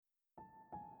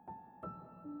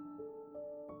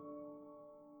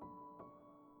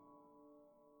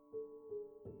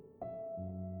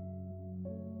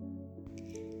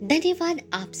धन्यवाद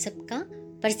आप सबका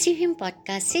परस्यू हिम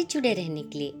पॉडकास्ट से जुड़े रहने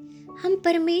के लिए। हम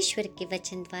परमेश्वर के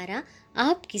वचन द्वारा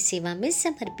आपकी सेवा में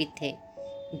समर्पित है,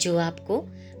 जो आपको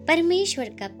परमेश्वर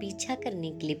का पीछा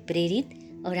करने के लिए प्रेरित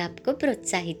और आपको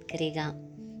प्रोत्साहित करेगा।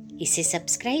 इसे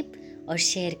सब्सक्राइब और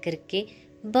शेयर करके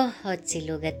बहुत से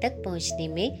लोगों तक पहुंचने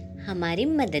में हमारी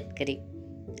मदद करें।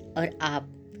 और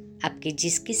आपके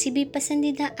जिस किसी भी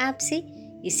पसंदीदा ऐप से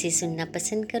इसे सुनना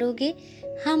पसंद करोगे,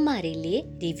 हमारे लिए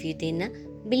रिव्यू देना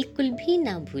बिल्कुल भी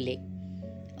ना भूले।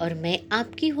 और मैं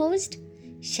आपकी होस्ट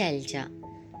शैलजा।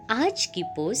 आज की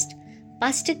पोस्ट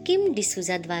पास्टर किम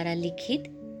डिसूजा द्वारा लिखित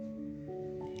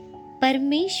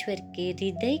परमेश्वर के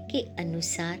हृदय के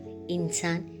अनुसार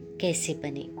इंसान कैसे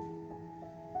बने।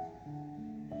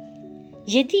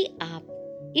 यदि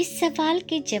आप इस सवाल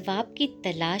के जवाब की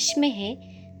तलाश में हैं,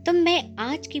 तो मैं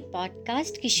आज की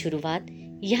पॉडकास्ट की शुरुआत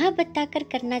यह बताकर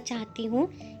करना चाहती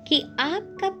हूँ कि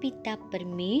आपका पिता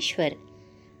परमेश्वर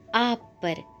आप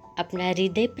पर अपना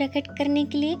हृदय प्रकट करने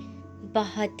के लिए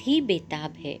बहुत ही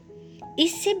बेताब है।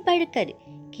 इससे बढ़कर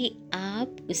कि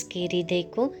आप उसके हृदय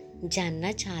को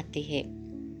जानना चाहते हैं।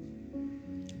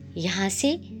 यहाँ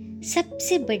से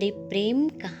सबसे बड़े प्रेम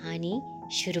कहानी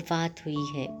शुरुआत हुई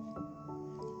है।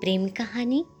 प्रेम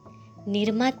कहानी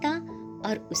निर्माता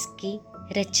और उसकी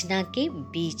रचना के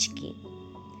बीच की।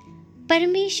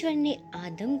 परमेश्वर ने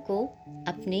आदम को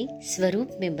अपने स्वरूप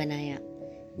में बनाया,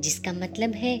 जिसका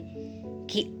मतलब है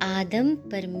कि आदम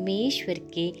परमेश्वर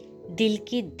के दिल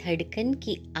की धड़कन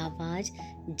की आवाज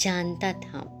जानता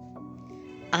था।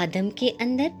 आदम के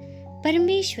अंदर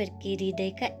परमेश्वर के हृदय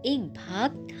का एक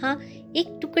भाग था,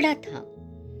 एक टुकड़ा था।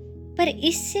 पर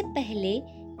इससे पहले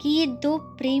कि ये दो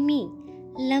प्रेमी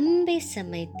लंबे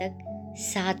समय तक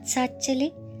साथ साथ चले,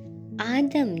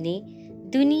 आदम ने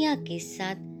दुनिया के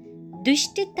साथ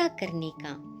दुष्टता करने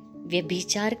का,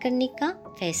 व्यभिचार करने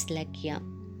का फैसला किया।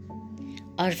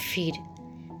 और फिर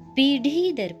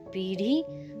पीढ़ी दर पीढ़ी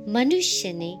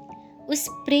मनुष्य ने उस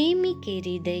प्रेमी के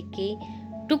हृदय के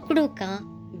टुकड़ों का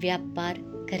व्यापार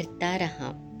करता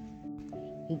रहा।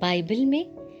 बाइबल में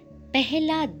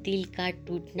पहला दिल का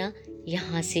टूटना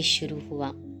यहाँ से शुरू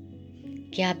हुआ।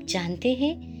 क्या आप जानते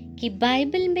हैं कि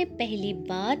बाइबल में पहली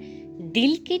बार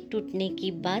दिल के टूटने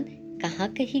की बात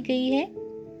कहाँ कही गई है?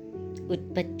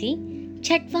 उत्पत्ति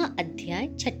 6वां अध्याय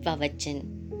 6वां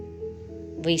वचन।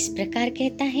 वो इस प्रकार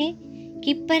कहता है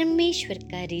कि परमेश्वर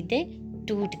का हृदय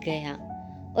टूट गया।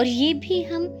 और ये भी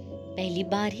हम पहली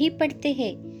बार ही पढ़ते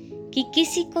हैं कि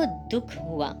किसी को दुख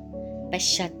हुआ,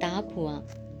 पश्चाताप हुआ।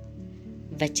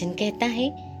 वचन कहता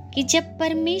है कि जब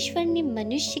परमेश्वर ने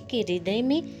मनुष्य के हृदय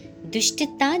में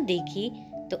दुष्टता देखी,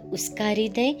 तो उसका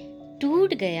हृदय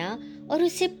टूट गया और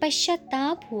उसे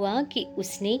पश्चाताप हुआ कि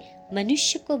उसने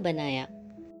मनुष्य को बनाया।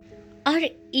 और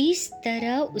इस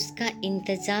तरह उसका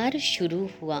इंतजार शुरू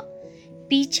हुआ,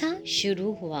 पीछा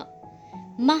शुरू हुआ।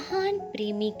 महान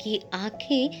प्रेमी की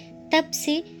आंखें तब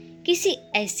से किसी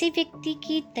ऐसे व्यक्ति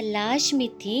की तलाश में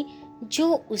थी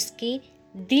जो उसके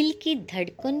दिल की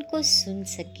धड़कन को सुन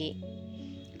सके।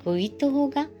 कोई तो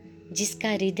होगा जिसका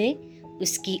हृदय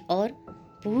उसकी ओर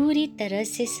पूरी तरह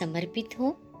से समर्पित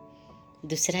हो।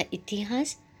 दूसरा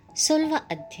इतिहास 16वां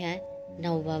अध्याय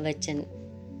 9वां वचन।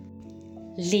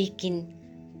 लेकिन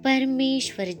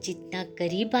परमेश्वर जितना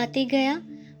करीब आते गया,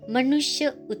 मनुष्य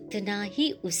उतना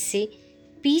ही उससे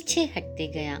पीछे हटते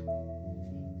गया।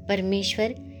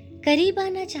 परमेश्वर करीब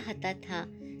आना चाहता था,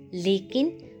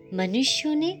 लेकिन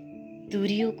मनुष्यों ने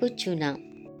दूरियों को चुना।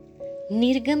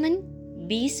 निर्गमन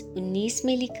 20:19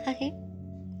 में लिखा है,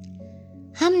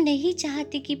 हम नहीं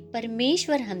चाहते कि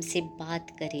परमेश्वर हमसे बात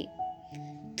करे,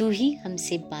 तू ही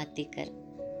हमसे बातें कर।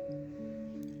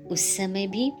 उस समय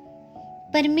भी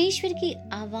परमेश्वर की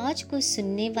आवाज को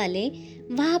सुनने वाले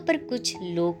वहां पर कुछ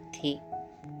लोग थे।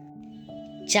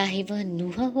 चाहे वह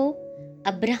नूह हो,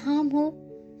 अब्राहम हो,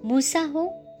 मूसा हो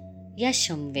या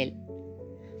शमूएल।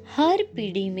 हर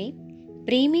पीढ़ी में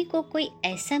प्रेमी को कोई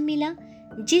ऐसा मिला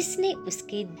जिसने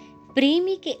उसके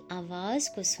प्रेमी के आवाज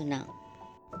को सुना।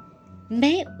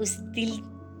 मैं उस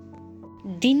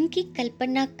दिन की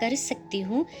कल्पना कर सकती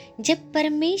हूँ जब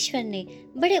परमेश्वर ने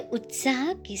बड़े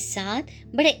उत्साह के साथ,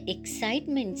 बड़े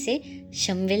एक्साइटमेंट से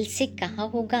शमूएल से कहा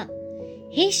होगा,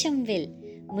 हे शमूएल,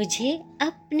 मुझे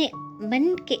अपने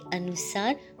मन के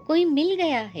अनुसार कोई मिल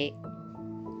गया है।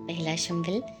 पहला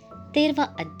शमूएल 13वां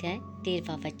अध्याय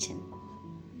 13वां वचन।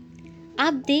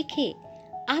 आप देखें,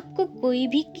 आपको कोई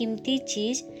भी कीमती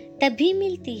चीज तभी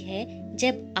मिलती है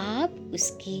जब आप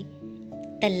उसकी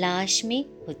तलाश में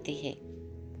होते हैं।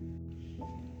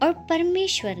 और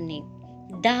परमेश्वर ने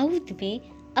दाऊद में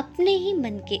अपने ही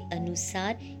मन के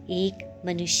अनुसार एक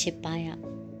मनुष्य पाया।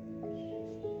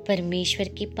 परमेश्वर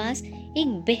के पास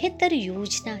एक बेहतर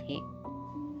योजना है।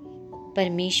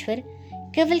 परमेश्वर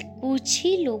केवल कुछ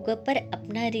ही लोगों पर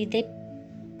अपना हृदय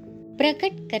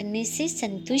प्रकट करने से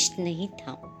संतुष्ट नहीं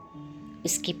था।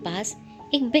 उसके पास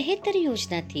एक बेहतर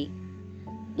योजना थी।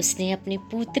 उसने अपने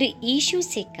पुत्र यीशु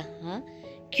से कहा,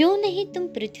 क्यों नहीं तुम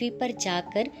पृथ्वी पर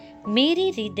जाकर मेरे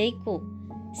हृदय को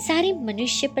सारे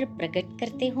मनुष्य पर प्रकट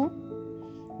करते हो।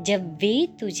 जब वे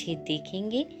तुझे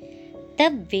देखेंगे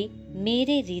तब वे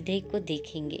मेरे हृदय को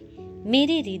देखेंगे,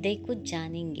 मेरे हृदय को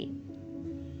जानेंगे।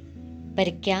 पर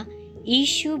क्या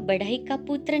यीशु बढ़ई का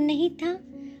पुत्र नहीं था?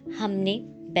 हमने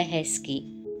बहस की,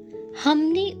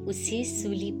 हमने उसे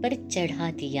सूली पर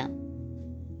चढ़ा दिया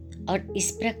और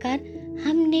इस प्रकार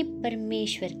हमने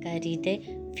परमेश्वर का हृदय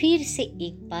फिर से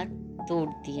एक बार तोड़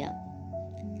दिया।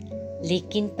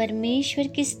 लेकिन परमेश्वर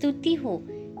की स्तुति हो,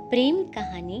 प्रेम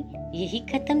कहानी यही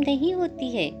खत्म नहीं होती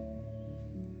है।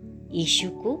 यीशु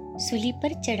को सूली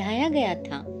पर चढ़ाया गया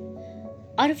था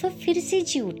और वह फिर से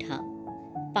जी उठा,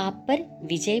 पाप पर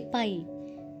विजय पाई,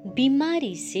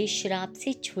 बीमारी से, श्राप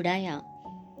से छुड़ाया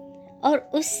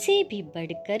और उससे भी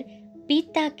बढ़कर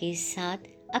पिता के साथ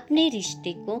अपने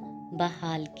रिश्ते को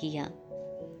बहाल किया।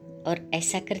 और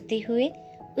ऐसा करते हुए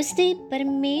उसने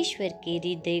परमेश्वर के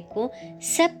हृदय को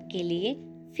सबके लिए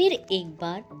फिर एक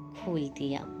बार खोल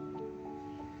दिया।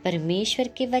 परमेश्वर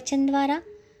के वचन द्वारा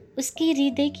उसके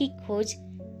हृदय की खोज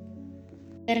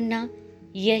करना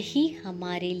यही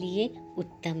हमारे लिए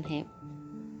उत्तम है।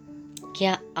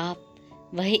 क्या आप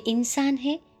वह इंसान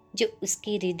है जो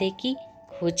उसके हृदय की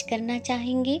खोज करना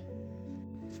चाहेंगे?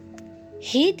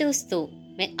 हे दोस्तों,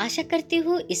 मैं आशा करती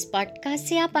हूँ इस पॉडकास्ट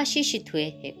से आप आशीषित हुए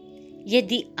हैं।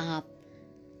 यदि आप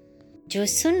जो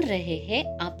सुन रहे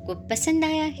हैं आपको पसंद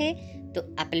आया है तो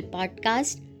एप्पल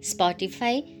पॉडकास्ट,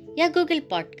 स्पॉटिफाई या गूगल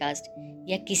पॉडकास्ट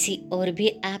या किसी और भी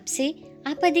ऐप से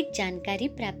आप अधिक जानकारी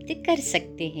प्राप्त कर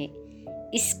सकते हैं।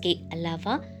 इसके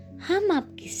अलावा हम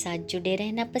आपके साथ जुड़े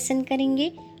रहना पसंद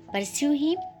करेंगे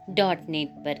pursue-him.net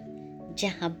पर,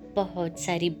 जहां बहुत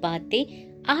सारी बातें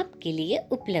आपके लिए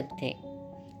उपलब्ध है।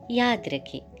 याद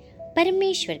रखें,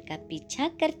 परमेश्वर का पीछा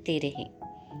करते रहें,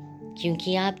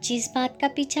 क्योंकि आप जिस बात का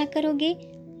पीछा करोगे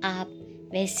आप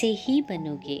वैसे ही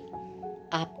बनोगे।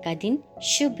 आपका दिन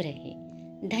शुभ रहे।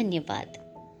 धन्यवाद।